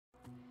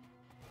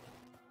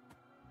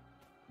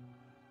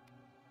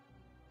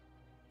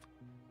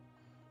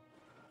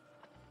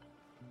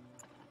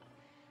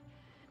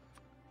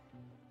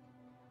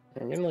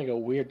I'm getting like a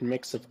weird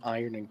mix of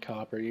iron and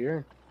copper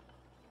here.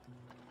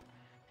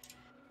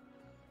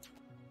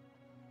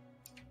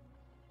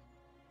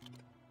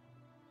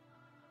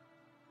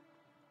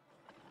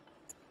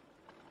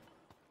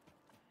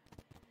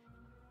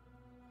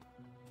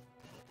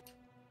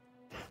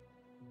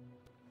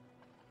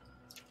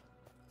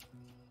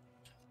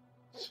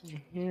 So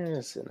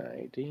here's an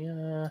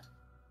idea.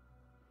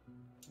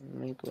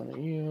 Make one of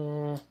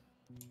you.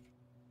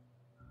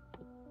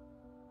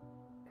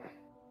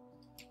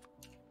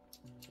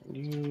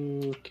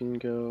 You can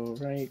go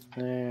right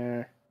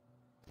there.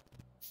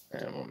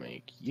 And we'll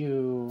make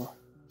you.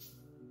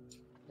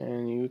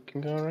 And you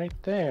can go right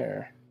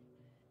there.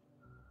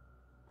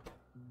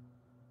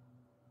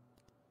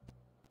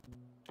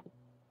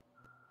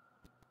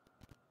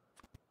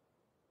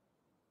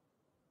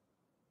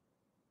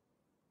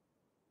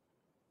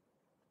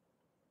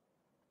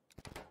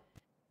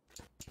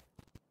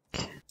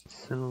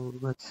 So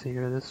let's see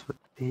here, this would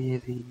be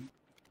the...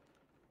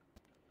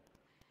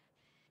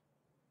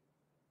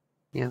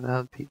 Yeah, that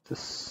would be the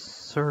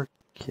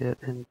circuit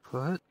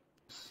input.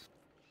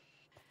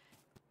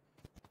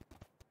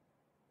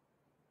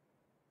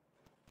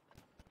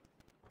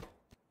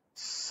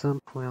 Some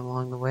point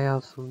along the way I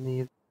also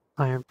need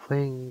iron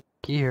plating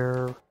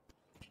gear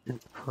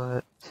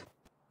input.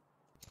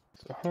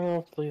 So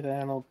hopefully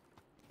that'll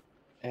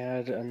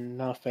add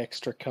enough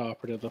extra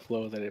copper to the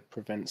flow that it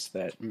prevents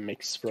that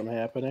mix from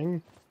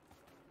happening.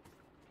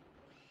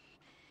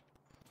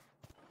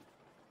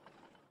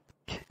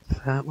 Okay,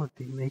 that would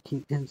be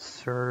making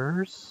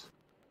inserters.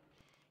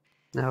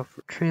 Now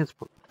for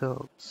transport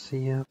builds,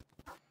 yep.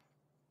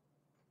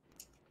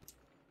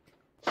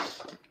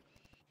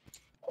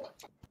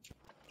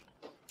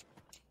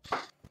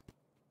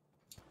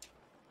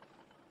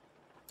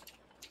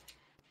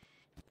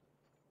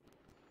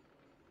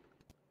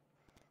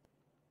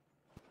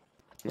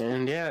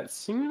 And yeah, it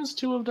seems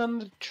to have done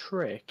the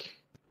trick.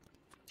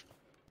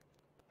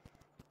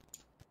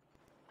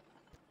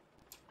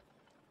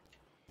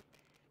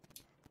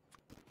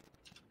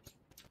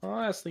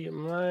 Honestly, it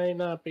might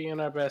not be in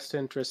our best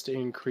interest to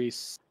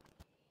increase,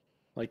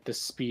 like, the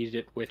speed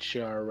at which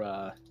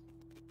our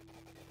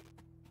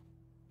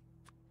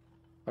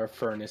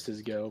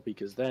furnaces go,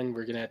 because then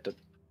we're gonna have to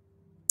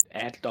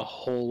add a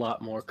whole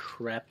lot more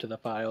crap to the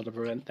pile to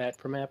prevent that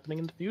from happening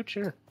in the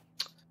future.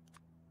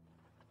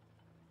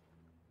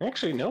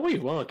 Actually, no, we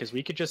won't, because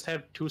we could just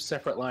have two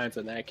separate lines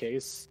in that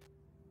case.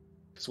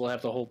 Because we'll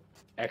have the whole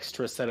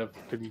extra set of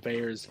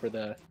conveyors for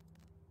the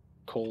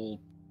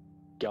coal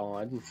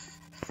gone.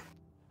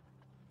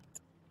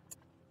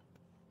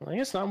 Well, I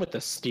guess not with the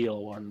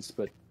steel ones,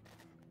 but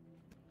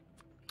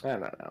I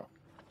don't know.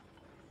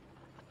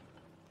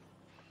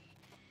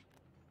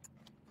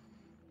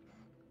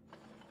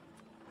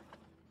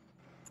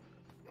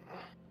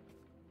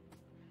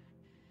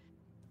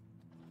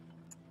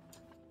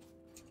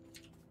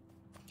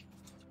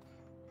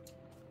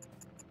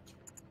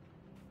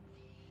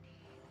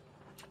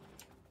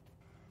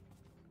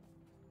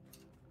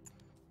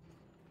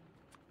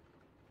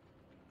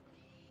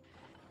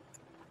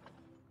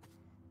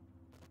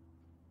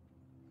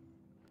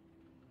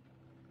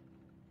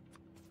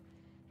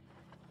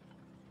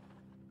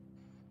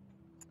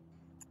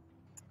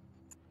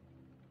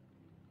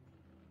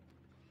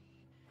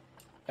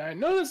 I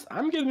noticed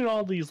I'm getting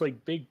all these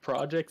like big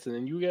projects, and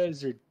then you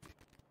guys are.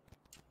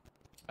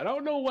 I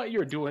don't know what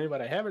you're doing,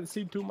 but I haven't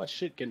seen too much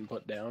shit getting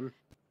put down.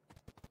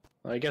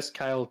 I guess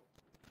Kyle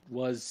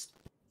was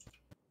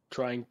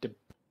trying to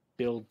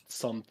build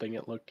something,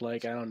 it looked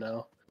like. I don't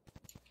know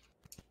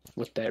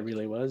what that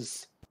really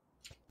was.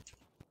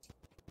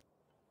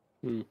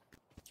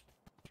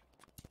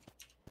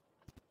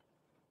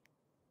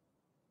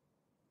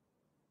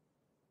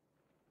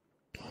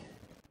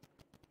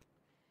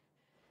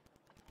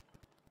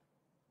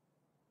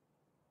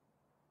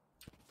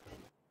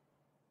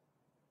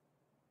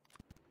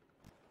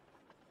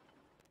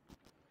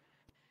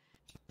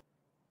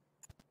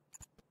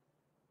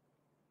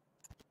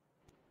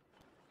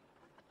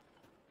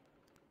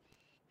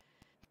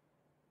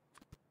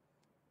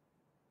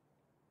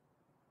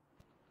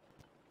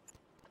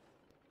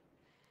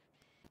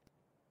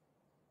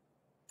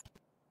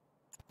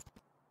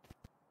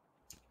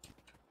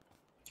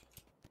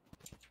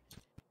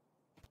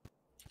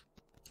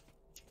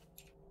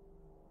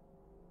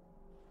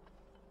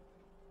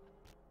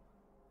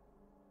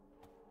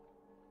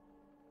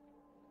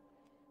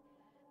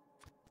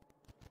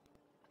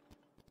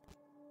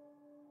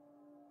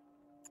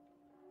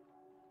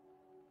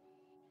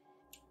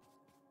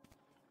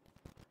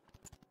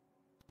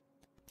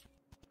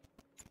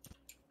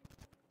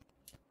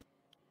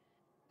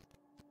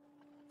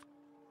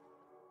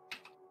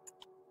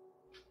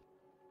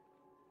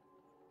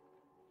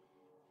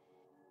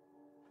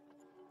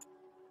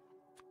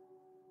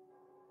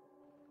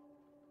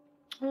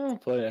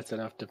 Hopefully that's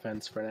enough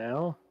defense for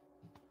now.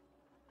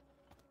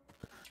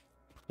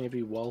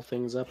 Maybe wall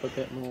things up a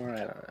bit more, I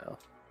don't know.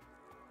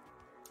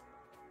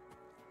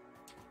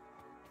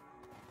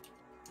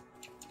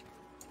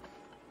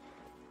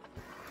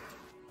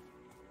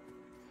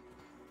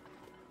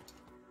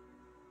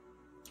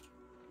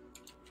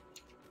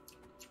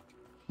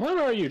 What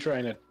are you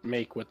trying to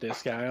make with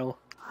this, Kyle?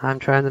 I'm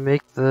trying to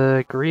make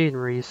the green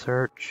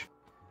research.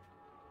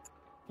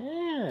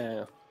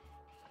 Yeah.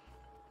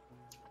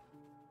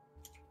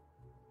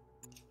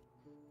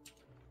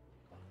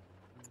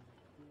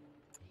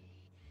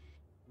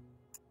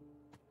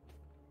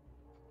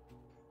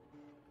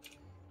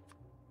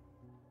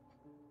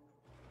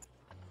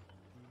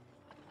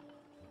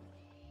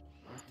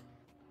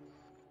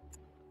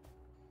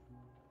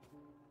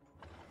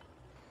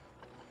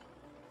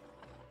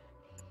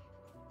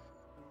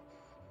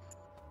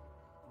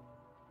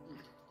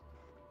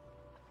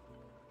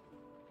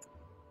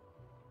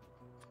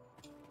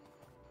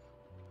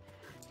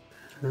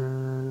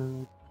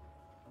 Um,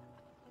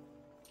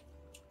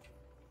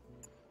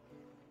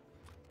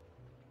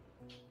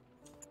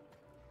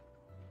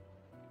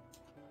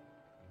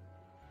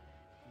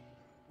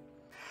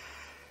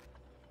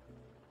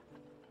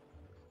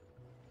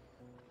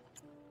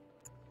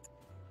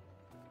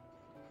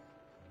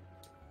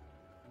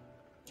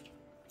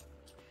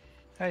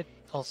 I'd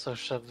also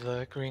shove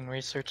the green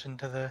research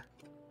into the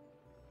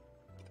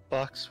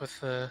box with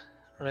the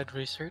red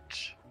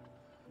research.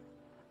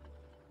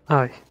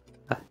 oh,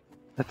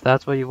 if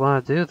that's what you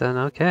want to do, then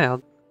okay.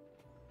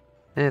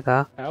 Hey,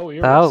 How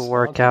that'll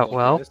work out irresponsible,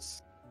 well.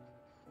 Chris.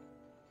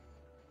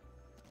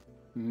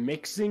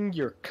 Mixing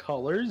your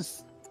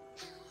colors?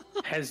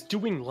 Has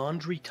doing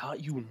laundry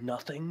taught you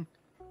nothing?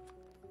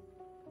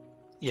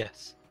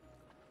 Yes.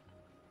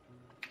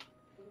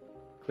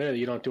 Clearly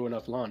you don't do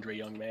enough laundry,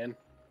 young man.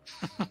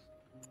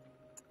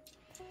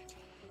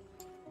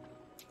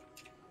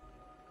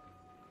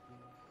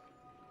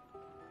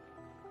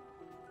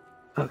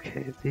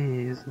 Okay,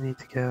 these need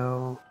to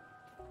go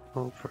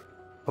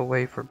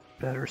away for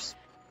better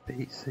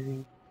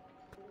spacing.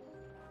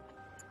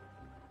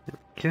 There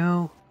we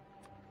go.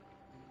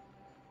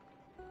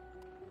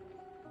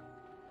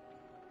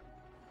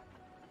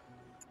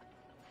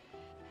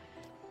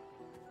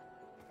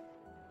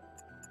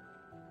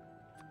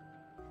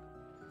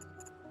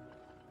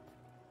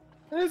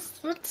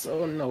 That's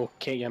an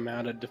okay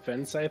amount of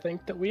defense, I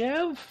think, that we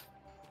have.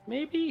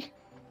 Maybe?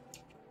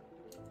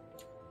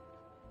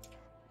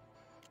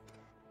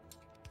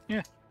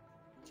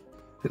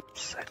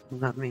 Oops, I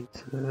did not mean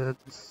to.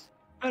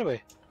 By the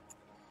way,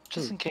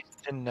 just in case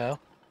you didn't know,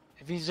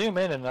 if you zoom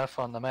in enough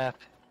on the map,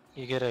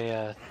 you get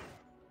a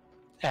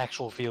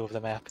actual view of the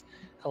map.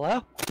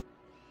 Hello?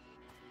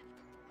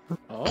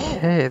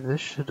 Okay,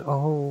 this should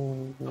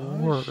all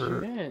work.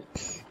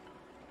 Shit.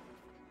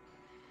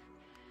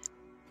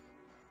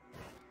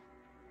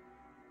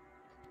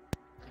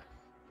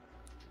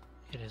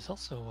 It is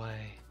also why,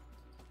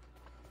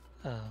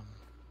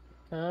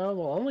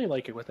 Well, only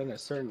like it within a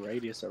certain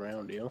radius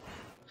around you.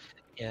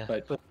 yeah,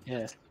 But,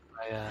 yeah.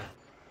 why,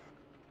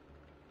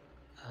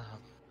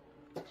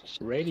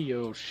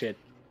 Radio shit.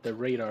 The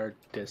radar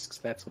discs,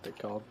 that's what they're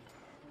called.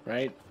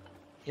 Right?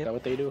 Is Yep. that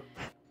what they do?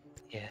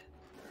 yeah.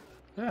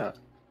 Yeah.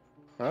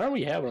 Why don't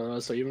we have one of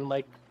those so even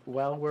like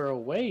while we're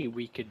away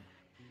we could...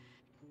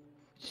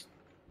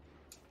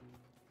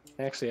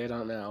 Actually, I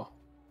don't know.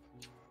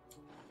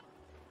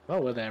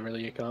 What would that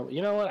really accomplish?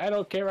 You know what? I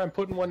don't care. I'm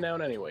putting one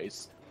down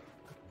anyways.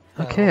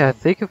 Okay, I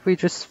think if we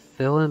just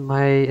fill in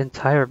my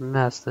entire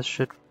mess, this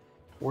should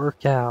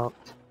work out.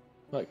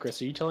 What,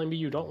 Chris, are you telling me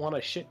you don't want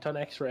a shit ton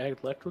extra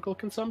electrical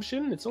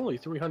consumption? It's only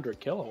 300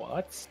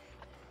 kilowatts.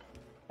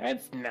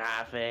 That's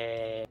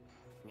nothing.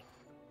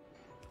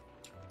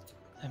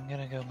 I'm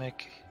gonna go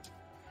make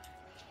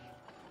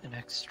an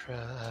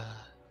extra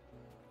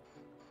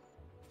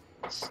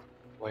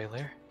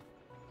spoiler.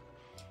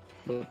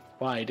 But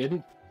why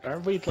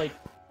aren't we like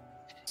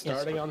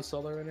starting on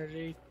solar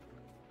energy?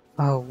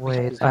 Oh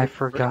wait, I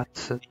forgot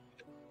to.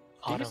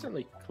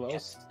 Decently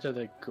close to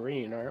the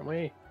green, aren't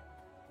we?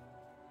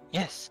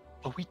 Yes,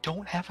 but we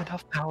don't have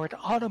enough power to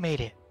automate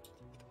it.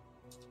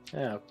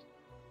 Yeah.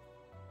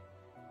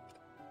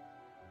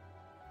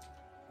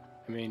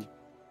 I mean...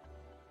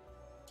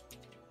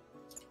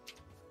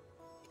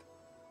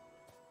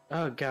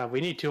 Oh god,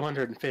 we need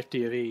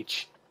 250 of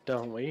each,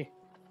 don't we?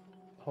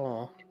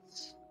 Oh.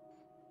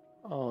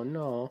 Oh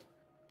no.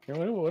 You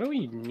know, what do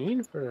we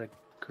need for a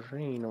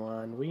green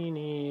one? We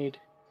need...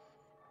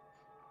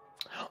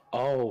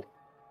 Oh.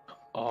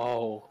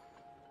 Oh.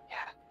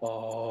 Yeah.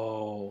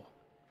 Oh.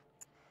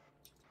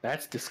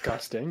 That's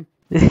disgusting.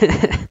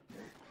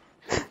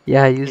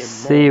 Yeah, you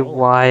see Immoral.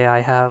 why I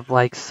have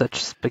like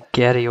such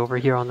spaghetti over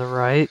here on the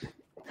right.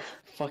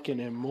 Fucking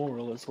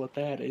immoral is what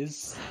that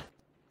is.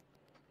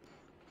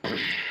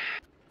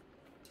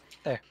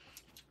 There.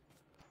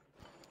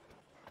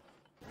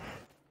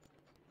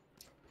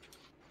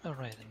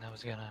 Alright, and I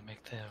was gonna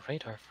make the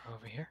radar for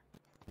over here.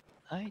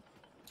 Neat.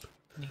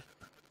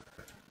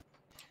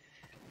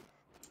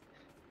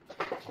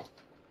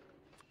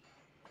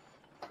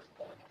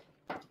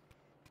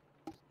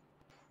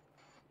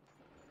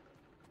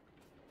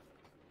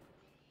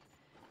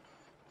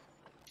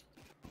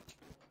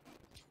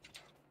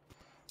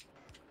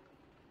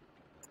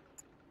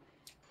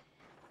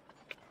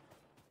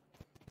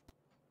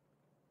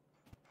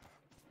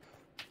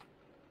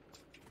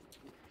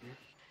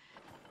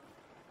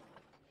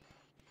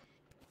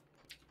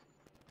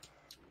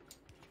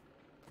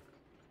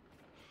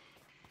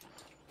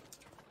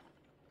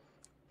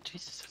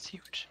 Jesus, that's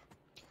huge.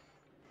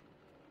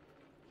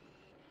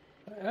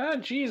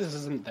 Jesus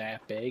isn't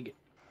that big.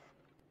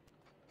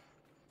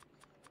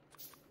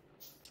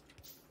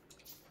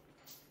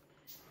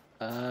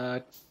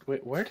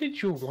 Wait, where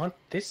did you want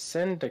this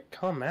end to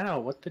come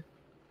out? What the...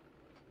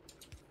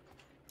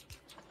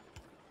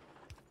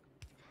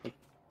 Like,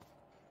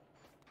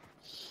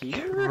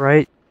 here?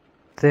 Right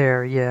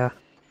there, yeah.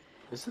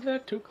 Isn't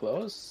that too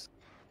close?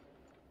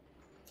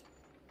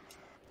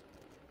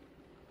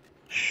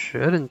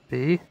 Shouldn't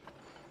be.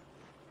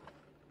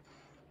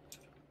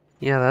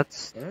 Yeah,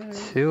 that's Alright.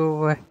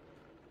 2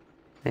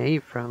 away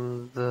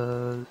from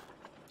the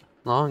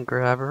long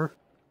grabber.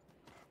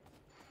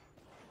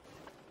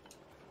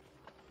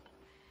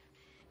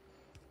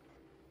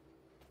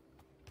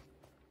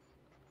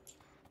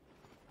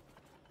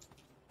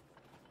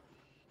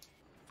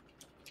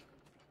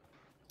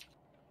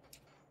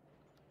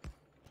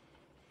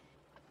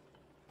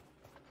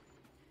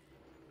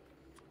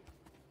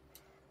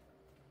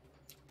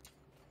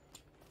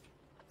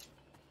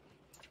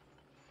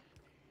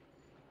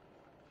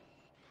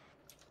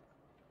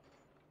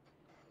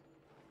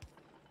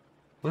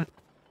 What?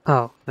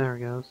 Oh, there it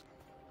goes.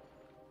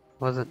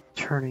 Wasn't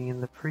turning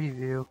in the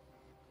preview.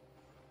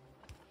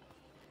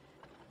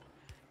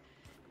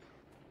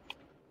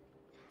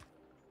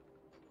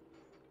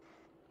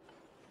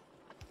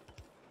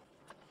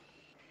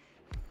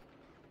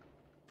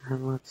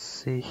 And let's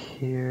see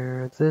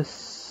here.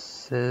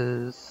 This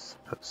is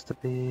supposed to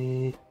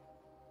be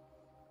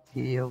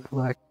the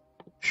electronic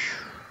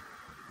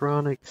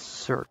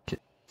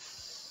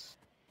circuits.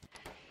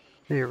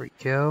 There we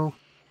go.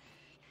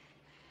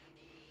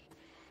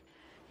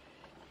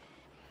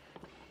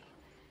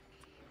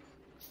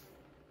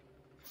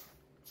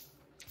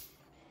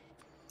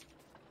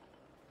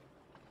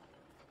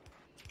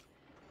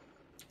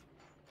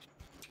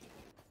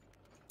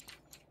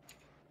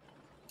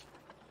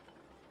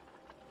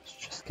 Let's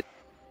just get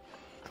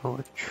the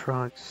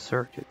electronic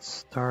circuit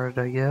started,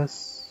 I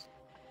guess.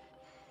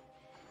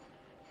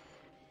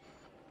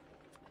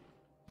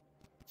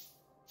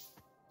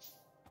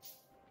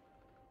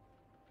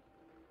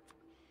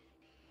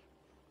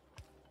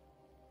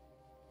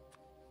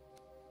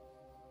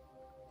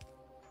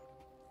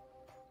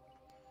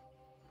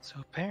 So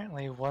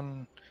apparently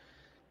one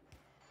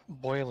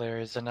boiler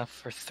is enough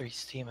for 3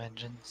 steam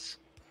engines.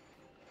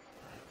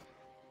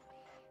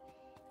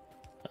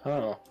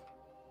 Oh.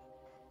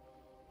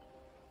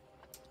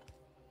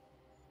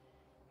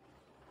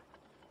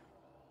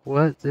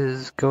 What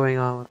is going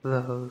on with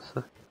those?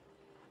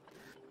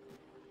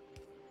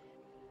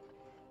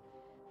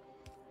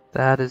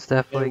 That is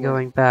definitely They were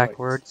going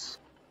backwards.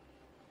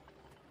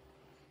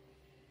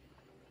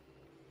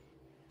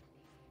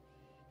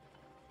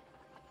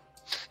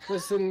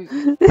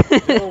 Listen,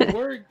 they'll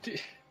work.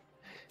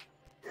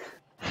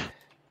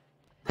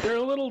 They're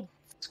a little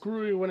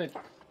screwy when it...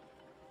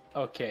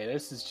 Okay,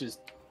 this is just...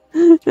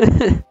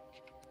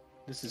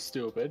 This is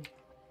stupid,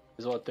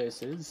 is what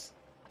this is.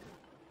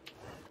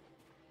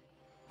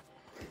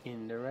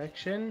 In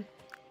direction?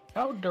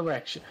 Out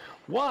direction.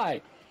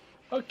 Why?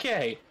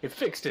 Okay, it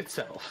fixed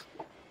itself.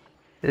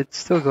 It's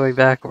still going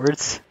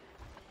backwards.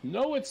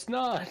 No, it's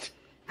not.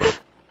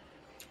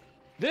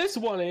 This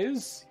one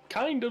is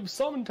kind of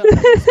sometimes.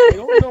 I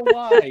don't know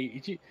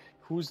why.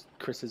 Who's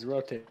Chris is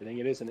rotating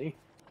it, isn't he?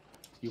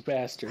 You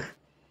bastard.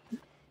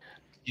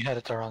 You had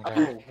it the wrong way.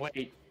 Oh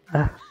wait.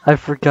 I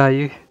forgot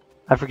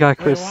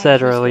Chris why said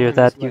is this earlier going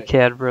that this you way?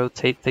 can't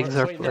rotate things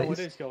or Wait, no, it place.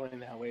 is going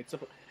that way.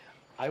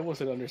 I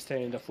wasn't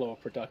understanding the flow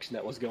of production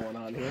that was going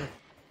on here.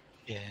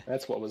 Yeah.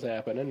 That's what was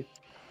happening.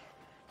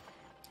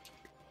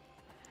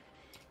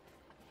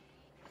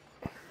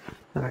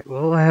 Alright,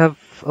 well I have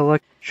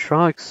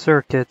electronic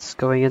circuits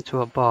going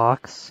into a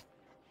box.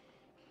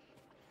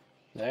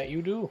 That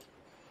you do.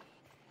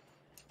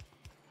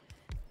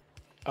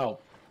 Oh.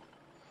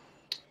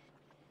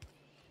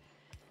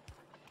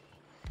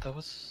 That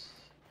was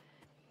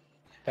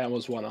That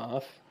was one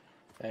off,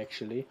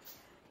 actually.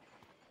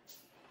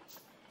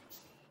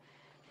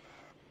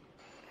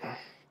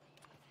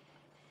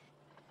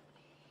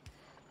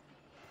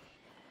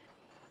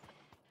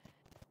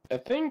 I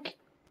think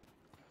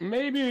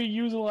maybe you're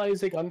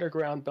utilizing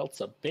underground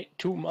belts a bit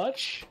too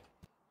much.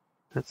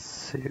 Let's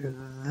see,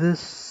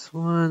 this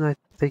one I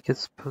think is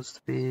supposed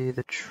to be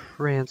the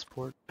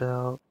transport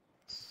belt.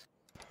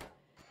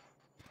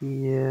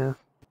 Yeah.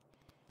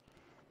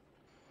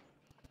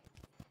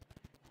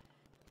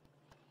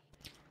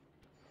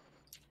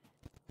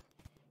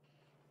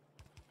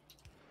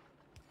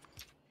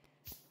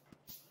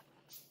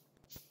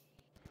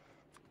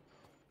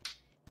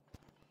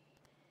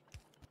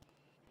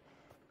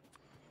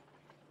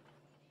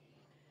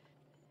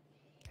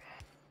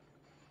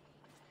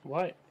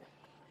 Why?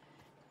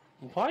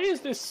 Why is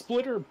this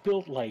splitter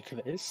built like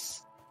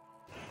this?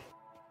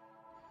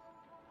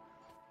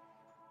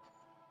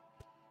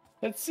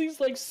 That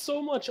seems like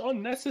so much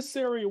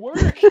unnecessary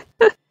work.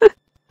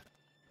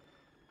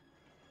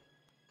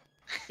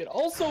 It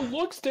also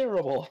looks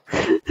terrible.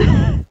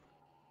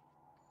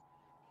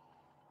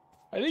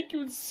 I think you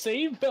would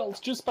save belts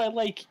just by,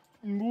 like,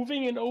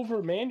 moving it over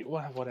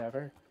well,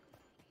 whatever.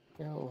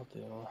 Yeah, we'll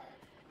do.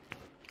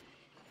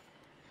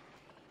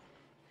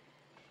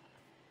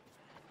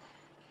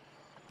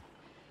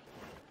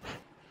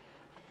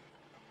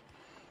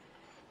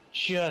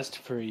 Just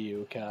for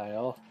you,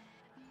 Kyle.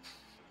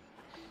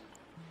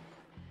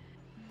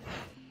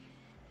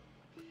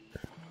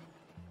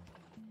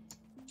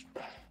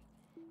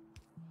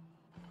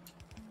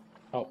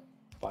 Oh,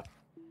 fuck.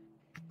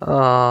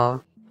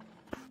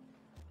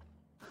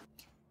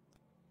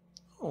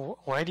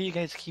 Why do you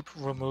guys keep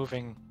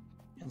removing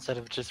instead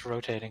of just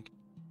rotating?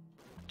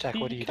 Jack,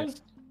 what do you do?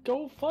 Because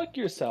go fuck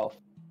yourself.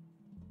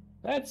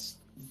 That's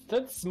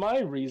my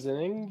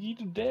reasoning.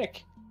 Eat a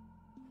dick.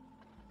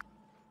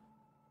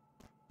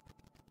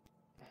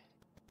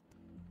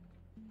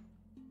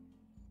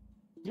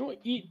 You know,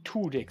 eat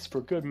 2 dicks for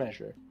good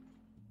measure.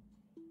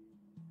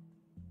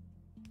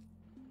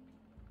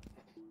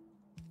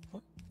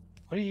 What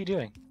are you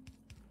doing?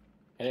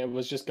 And it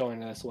was just going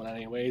to this one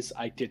anyways.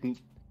 I didn't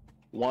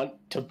want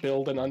to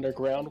build an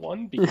underground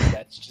one because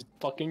that's just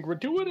fucking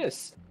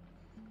gratuitous.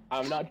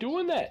 I'm not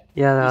doing that.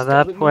 Yeah, no, This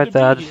that doesn't point need to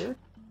that be here.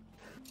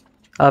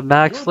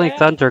 max You're length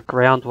bad.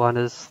 underground one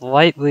is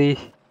slightly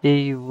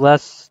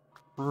less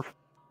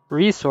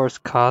resource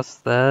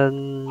cost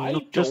than I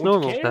just don't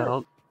normal care.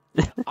 belt.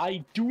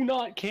 I do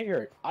not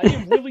care. I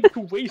am willing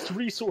to waste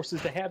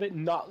resources to have it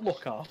not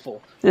look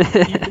awful,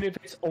 even if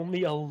it's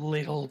only a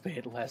little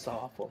bit less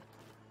awful.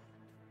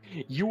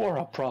 You are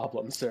a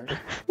problem, sir.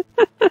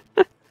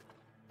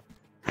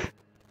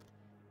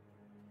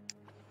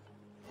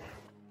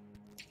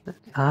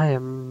 I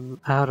am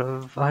out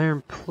of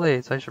iron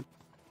plates. I should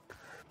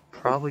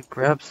probably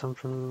grab some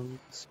from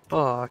this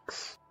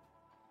box.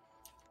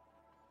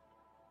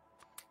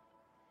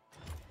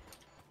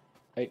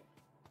 Hey,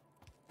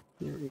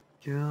 There we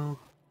go.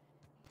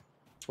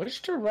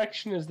 which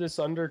direction is this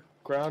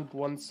underground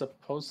one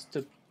supposed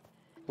to...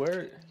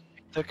 Where...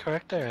 The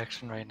correct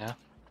direction right now.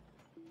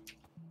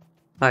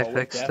 I Oh,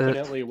 fixed it it.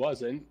 definitely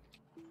wasn't.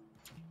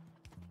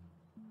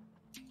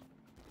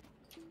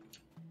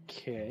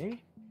 Okay.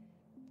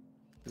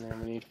 And then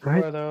we need 4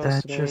 Right, of those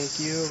that to just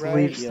make you, right?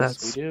 leaves Yes,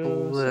 that we do. So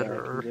I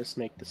splitter. can just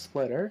make the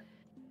splitter.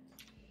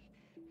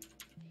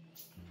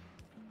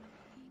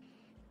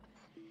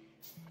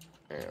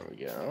 There we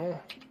go.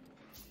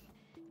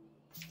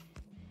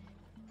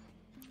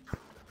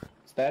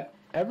 Is that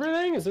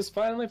everything? Is this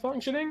finally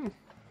functioning?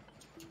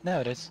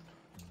 No, it is.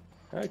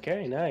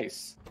 Okay,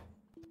 nice.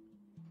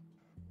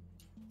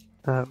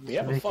 That We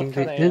have was a fuck making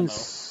ton the of ammo.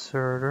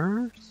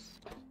 inserters.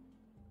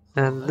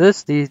 And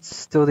this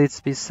still needs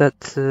to be set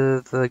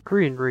to the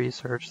green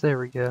research. There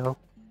we go.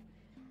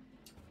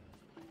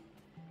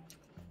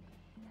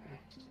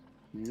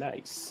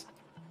 Nice.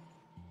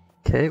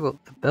 Okay, well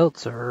the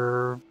belts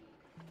are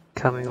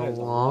coming That is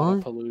a lot of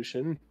along.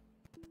 pollution.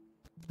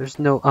 There's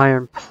no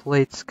iron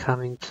plates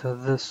coming to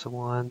this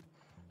one.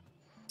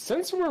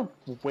 Since we're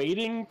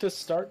waiting to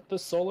start the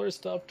solar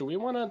stuff, do we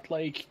want to,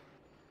 like,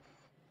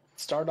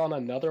 start on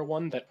another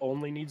one that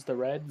only needs the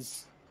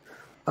reds?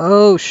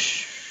 Oh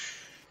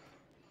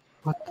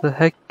what the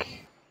heck?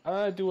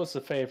 Do us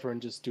a favor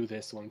and just do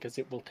this one, because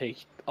it will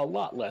take a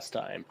lot less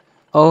time.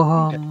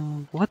 Oh,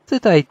 what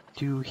did I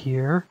do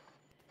here?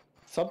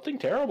 Something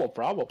terrible,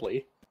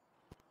 probably.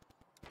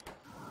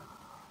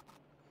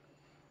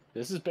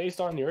 This is based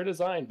on your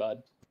design,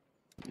 bud.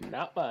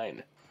 Not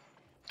mine.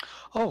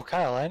 Oh,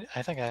 Kyle,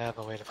 I think I have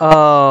a way to.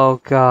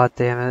 Oh, god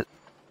damn it.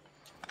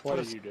 What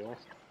did you do?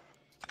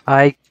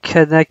 I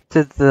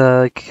connected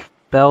the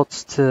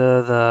belts to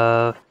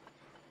the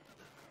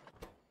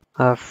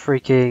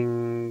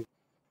freaking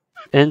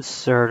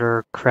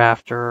inserter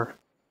crafter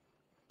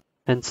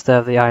instead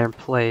of the iron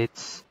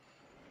plates.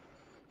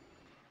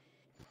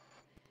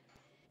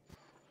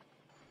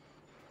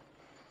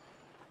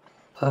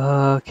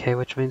 Okay,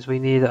 which means we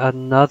need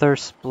another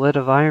split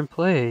of iron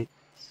plate.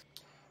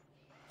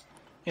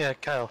 Yeah,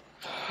 Kyle.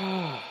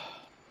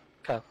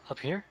 Kyle, up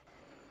here.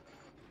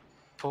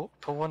 Put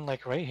one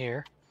like right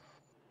here,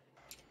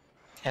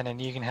 and then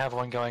you can have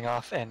one going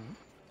off and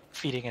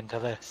feeding into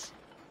this.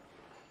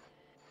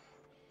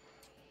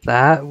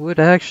 That would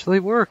actually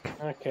work.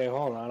 Okay,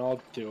 hold on,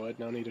 I'll do it.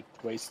 No need to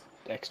waste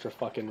extra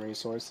fucking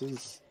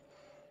resources.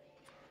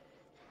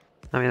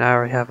 I mean, I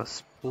already have a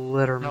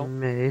splitter Nope.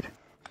 made.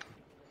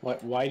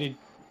 What? Why did...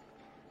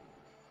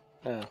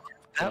 Oh,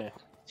 That yeah.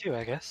 too,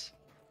 I guess.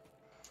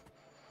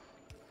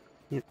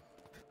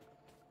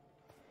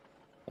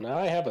 Now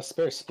I have a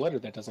spare splitter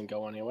that doesn't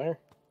go anywhere.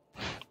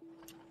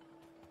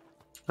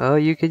 Oh,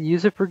 you could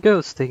use it for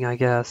ghosting, I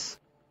guess.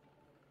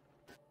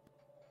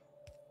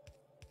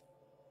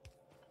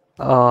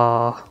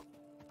 Oh,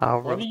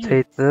 I'll What do you-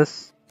 rotate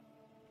this.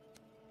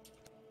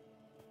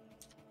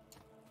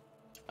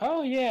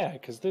 Oh yeah,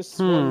 because this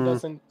one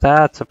doesn't...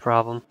 That's a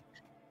problem.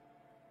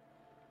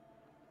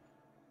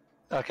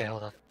 Okay,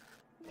 hold on.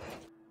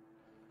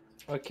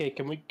 Okay,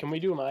 can we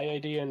do my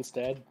idea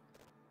instead?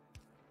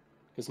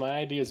 Because my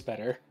idea is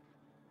better.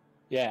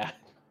 Yeah,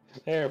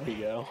 there we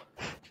go.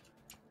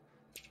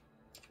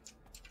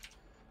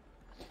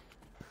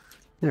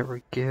 There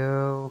we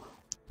go.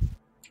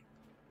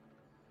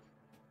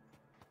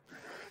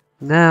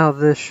 Now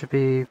this should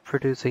be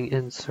producing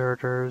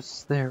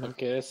inserters. There.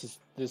 Okay,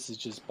 this is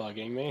just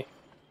bugging me.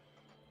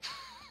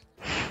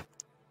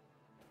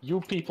 You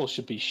people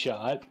should be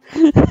shot.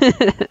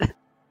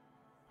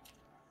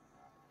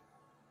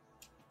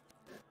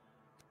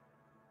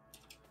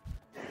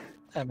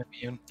 I'm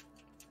immune.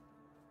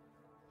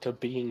 To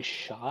being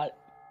shot?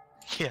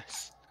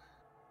 Yes.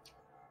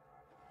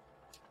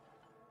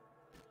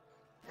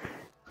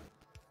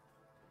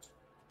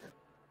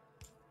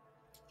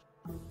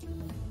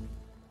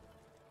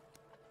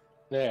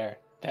 There.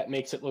 That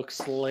makes it look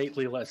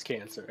slightly less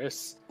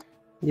cancerous.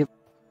 Yep.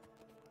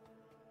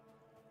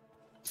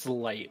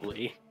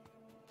 Slightly.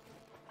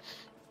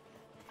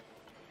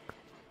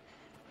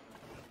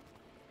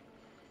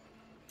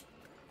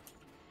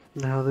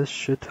 Now this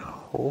should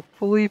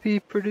hopefully be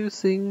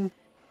producing.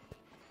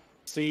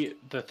 See,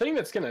 the thing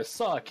that's gonna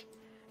suck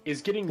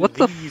is getting What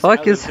the these fuck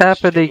out is of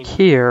happening exchange.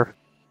 here?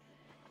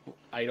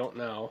 I don't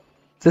know.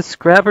 This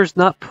grabber's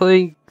not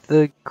putting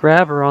the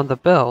grabber on the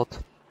belt.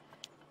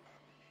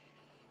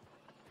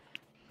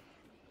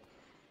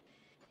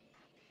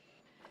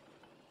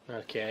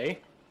 Okay.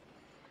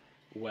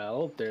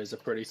 Well, there's a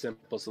pretty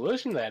simple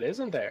solution to that,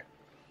 isn't there?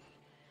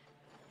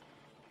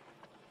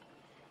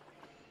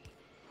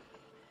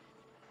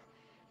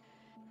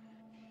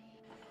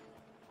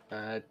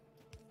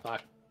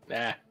 Fuck.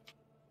 Nah.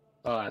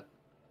 Hold on.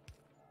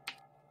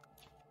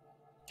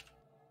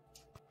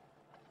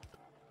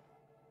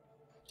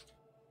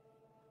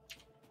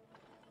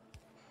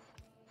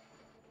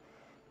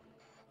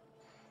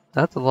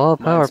 That's a lot of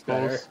power Mine's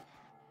better. poles.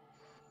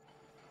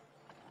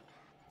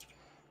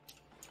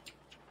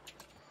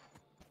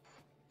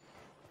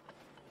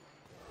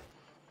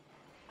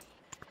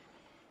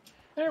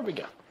 There we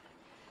go.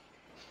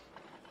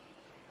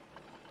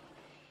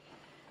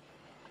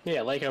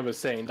 Yeah, like I was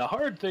saying, the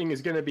hard thing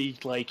is gonna be,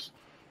 like,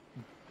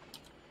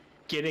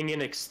 getting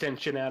an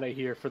extension out of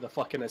here for the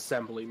fucking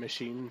assembly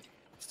machine.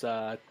 It's,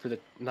 for the,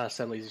 not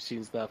assembly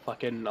machines, the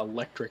fucking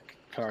electric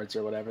cards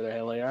or whatever the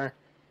hell they are.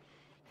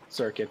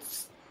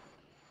 Circuits.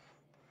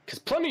 Because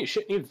plenty of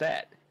shit needs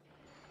that.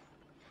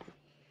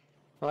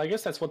 Well, I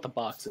guess that's what the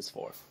box is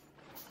for.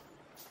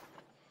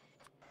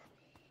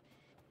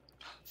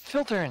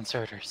 Filter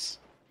inserters.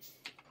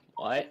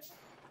 What?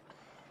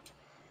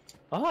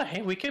 Oh,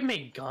 hey, we can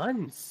make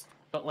guns.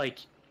 But, like,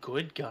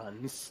 good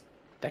guns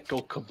that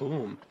go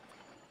kaboom.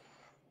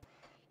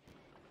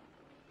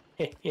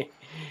 Yeah,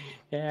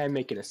 I'm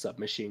making a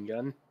submachine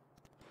gun.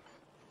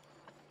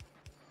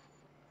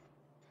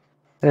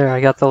 There, I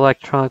got the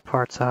electronic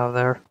parts out of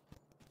there.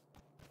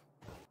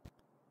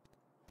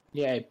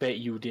 Yeah, I bet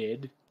you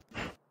did.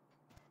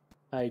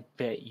 I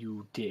bet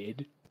you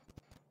did.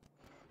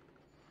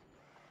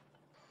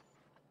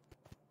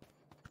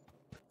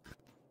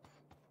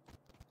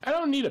 I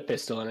don't need a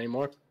pistol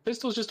anymore.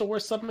 Pistol's just a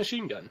worse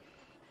submachine gun.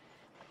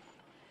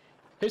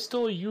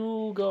 Pistol,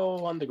 you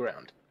go on the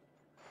ground.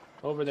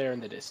 Over there in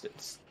the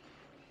distance.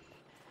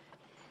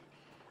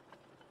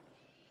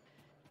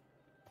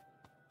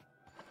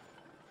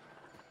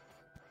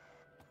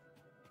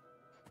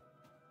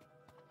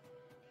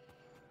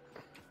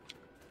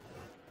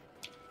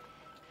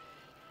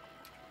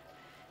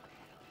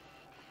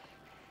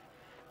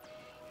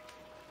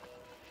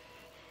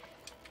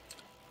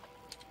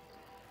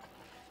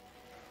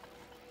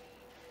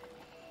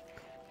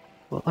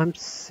 Well, I'm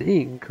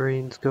seeing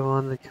greens go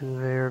on the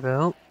conveyor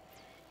belt.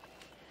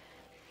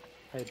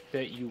 I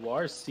bet you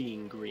are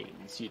seeing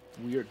greens, you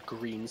weird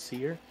green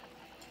seer.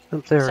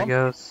 Oh, there Some- it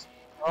goes.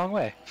 Wrong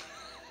way.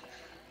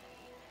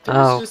 There's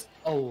Oh. just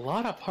a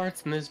lot of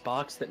parts in this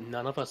box that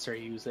none of us are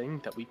using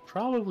that we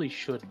probably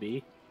should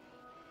be.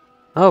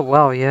 Oh,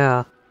 wow,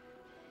 yeah.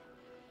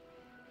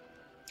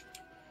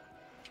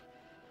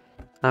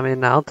 I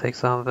mean, I'll take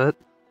some of it.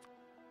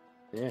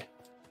 Yeah.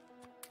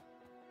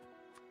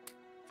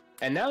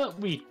 And now that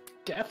we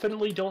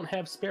definitely don't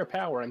have spare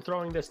power, I'm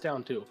throwing this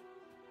down too.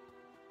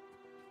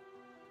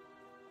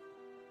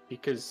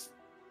 Because,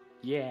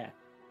 yeah.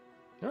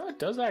 You know, it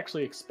does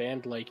actually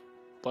expand, like,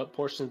 what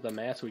portions of the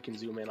mass we can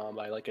zoom in on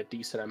by, like, a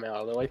decent amount.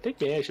 Although I think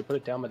maybe I should put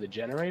it down by the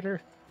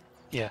generator.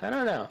 Yeah. I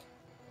don't know.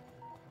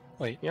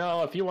 Wait, You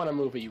know, if you want to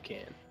move it, you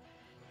can.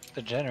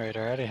 the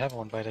generator. I already have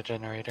one by the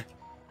generator.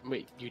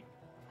 Wait,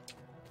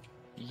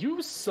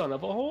 you son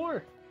of a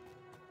whore!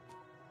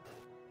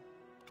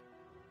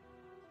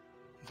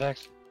 In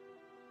fact,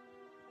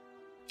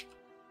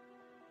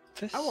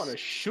 this. I want to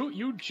shoot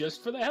you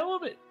just for the hell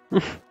of it!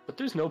 But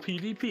there's no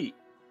PvP.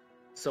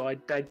 So I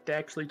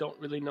actually don't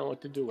really know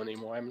what to do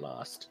anymore. I'm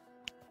lost.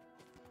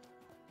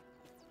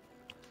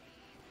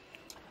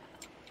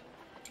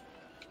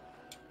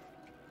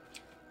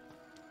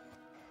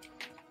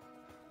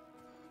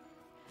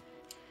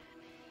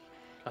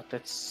 God,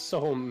 that's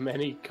so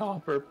many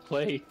copper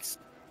plates.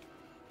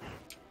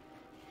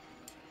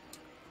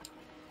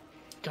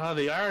 God,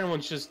 the iron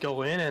ones just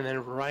go in and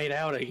then right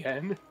out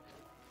again.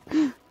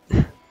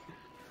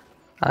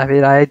 I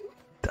mean,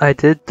 I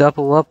did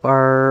double up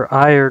our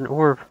iron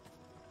ore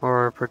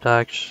more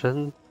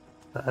production.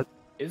 That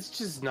It's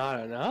just not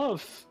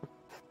enough.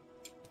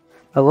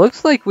 it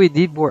looks like we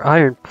need more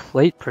iron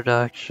plate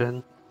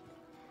production.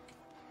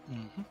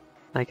 Mm-hmm.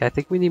 Like I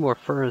think we need more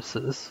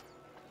furnaces.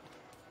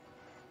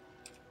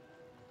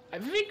 I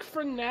think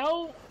for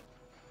now,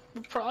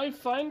 we're probably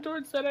fine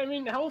towards that. I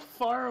mean, how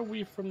far are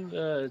we from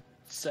the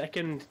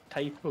second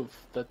type of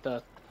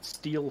the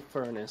steel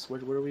furnace? Where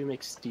do we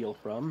make steel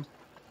from?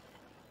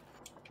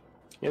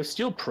 You know,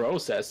 steel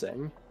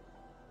processing.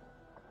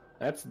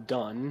 That's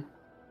done.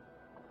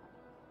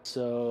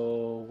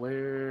 So,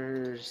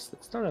 where's...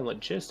 It's not in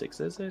logistics,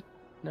 is it?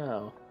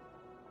 No.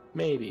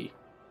 Maybe.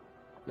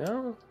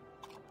 No?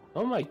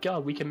 Oh my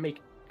god, we can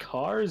make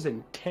cars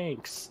and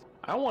tanks.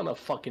 I want a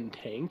fucking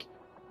tank.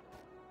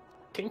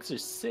 Tanks are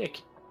sick.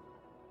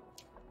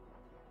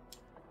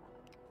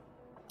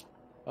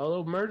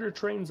 Although murder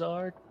trains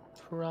are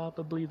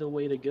probably the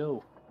way to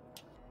go.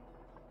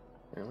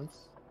 Yeah,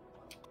 let's...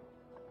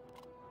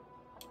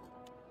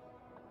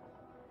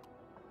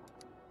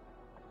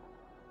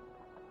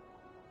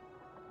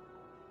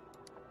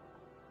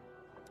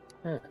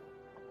 Huh.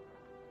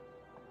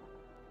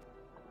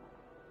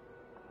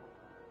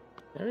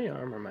 Heavy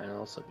armor might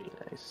also be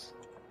nice.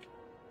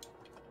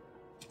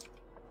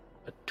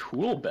 A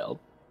tool belt?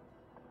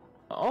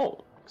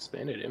 Oh,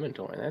 expanded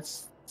inventory.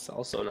 That's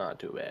also not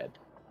too bad.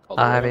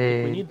 Although I don't think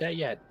we mean, need that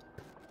yet.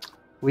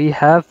 we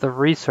have the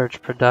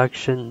research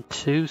production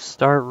to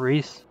start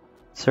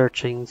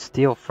researching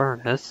steel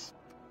furnace.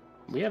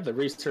 We have the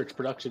research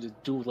production to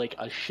do like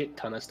a shit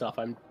ton of stuff.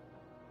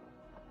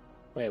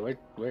 Wait,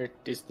 where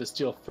is the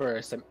steel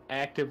first? I'm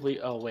actively...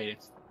 Oh, wait,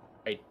 it's...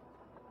 Right.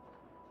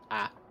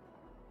 Ah.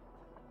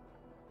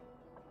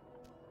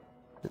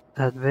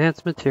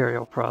 Advanced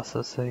material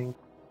processing.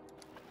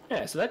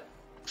 Yeah, so that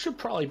should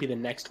probably be the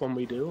next one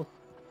we do.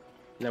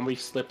 And then we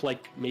slip,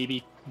 like,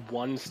 maybe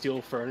one steel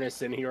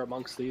furnace in here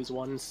amongst these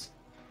ones.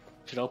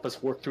 Should help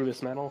us work through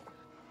this metal.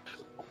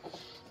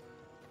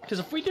 Because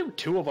if we do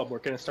two of them, we're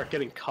going to start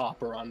getting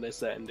copper on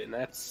this end, and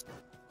that's...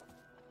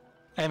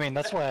 I mean,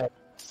 that's why I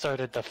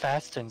started the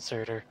fast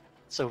inserter,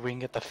 so we can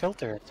get the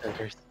filter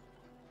inserters.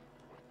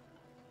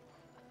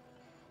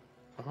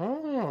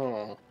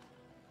 Oh.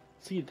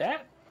 See,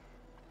 that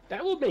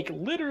will make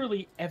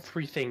literally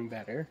everything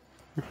better.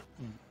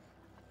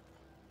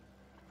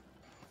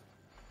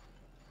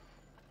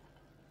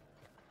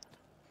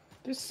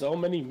 There's so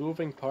many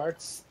moving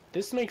parts.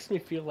 This makes me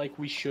feel like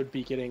we should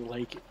be getting,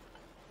 like,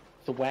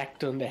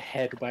 whacked on the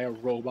head by a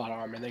robot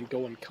arm and then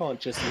go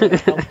unconscious and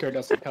healthcare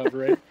doesn't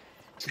cover it.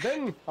 So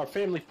then our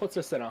family puts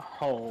us in a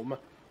home,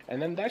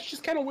 and then that's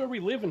just kind of where we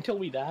live until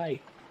we die.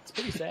 It's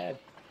pretty sad.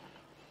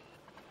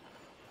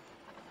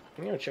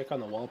 I'm gonna check on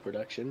the wall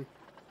production.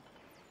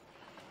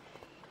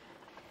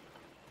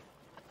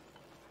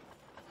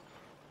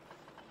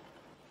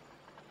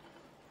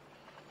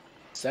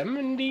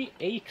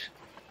 $78,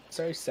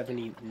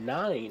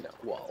 79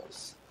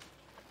 walls.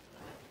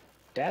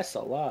 That's a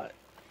lot.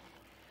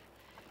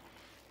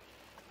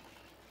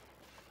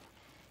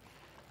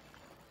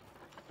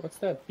 What's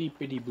that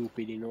beepity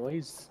boopity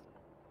noise?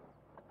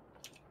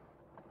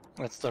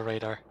 That's the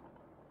radar.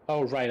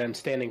 Oh right, I'm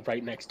standing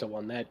right next to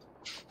one.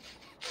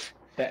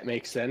 That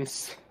makes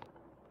sense.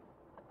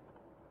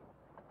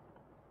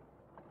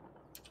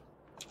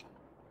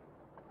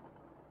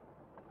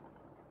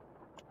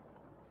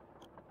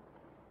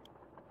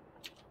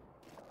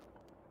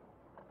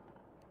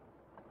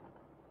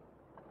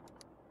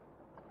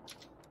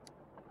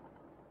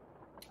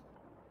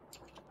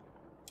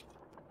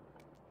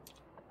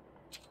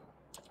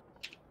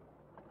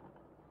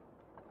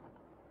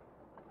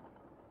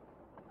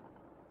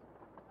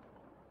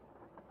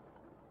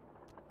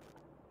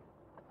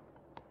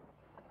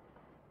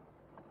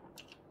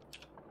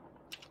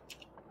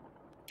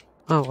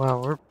 Oh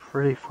wow, we're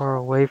pretty far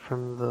away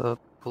from the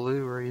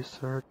blue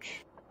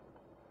research.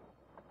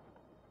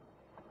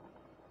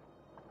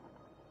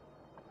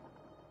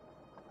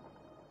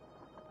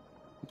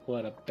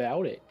 What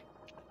about it,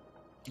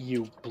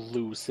 you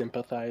blue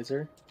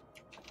sympathizer?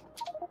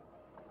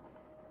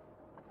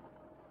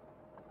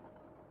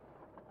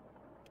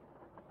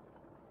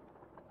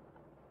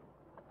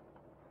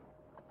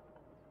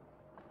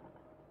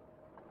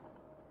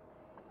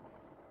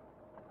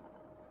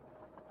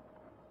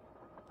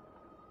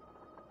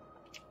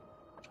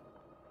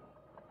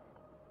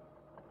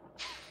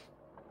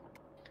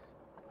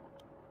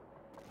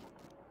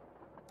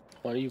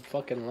 What are you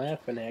fucking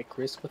laughing at,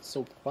 Chris? What's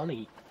so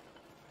funny?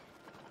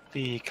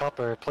 The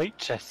copper plate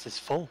chest is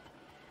full.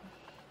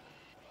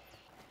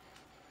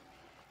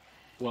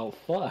 Well,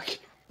 fuck.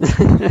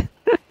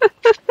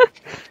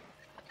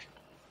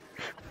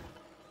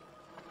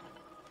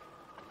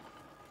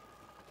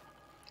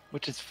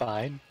 Which is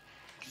fine.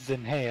 'Cause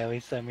then, hey, at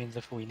least that means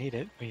if we need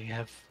it, we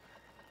have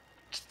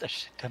just a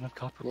shit ton of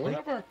copper One plate.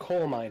 of our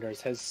coal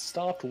miners has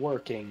stopped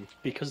working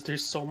because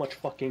there's so much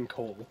fucking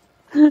coal.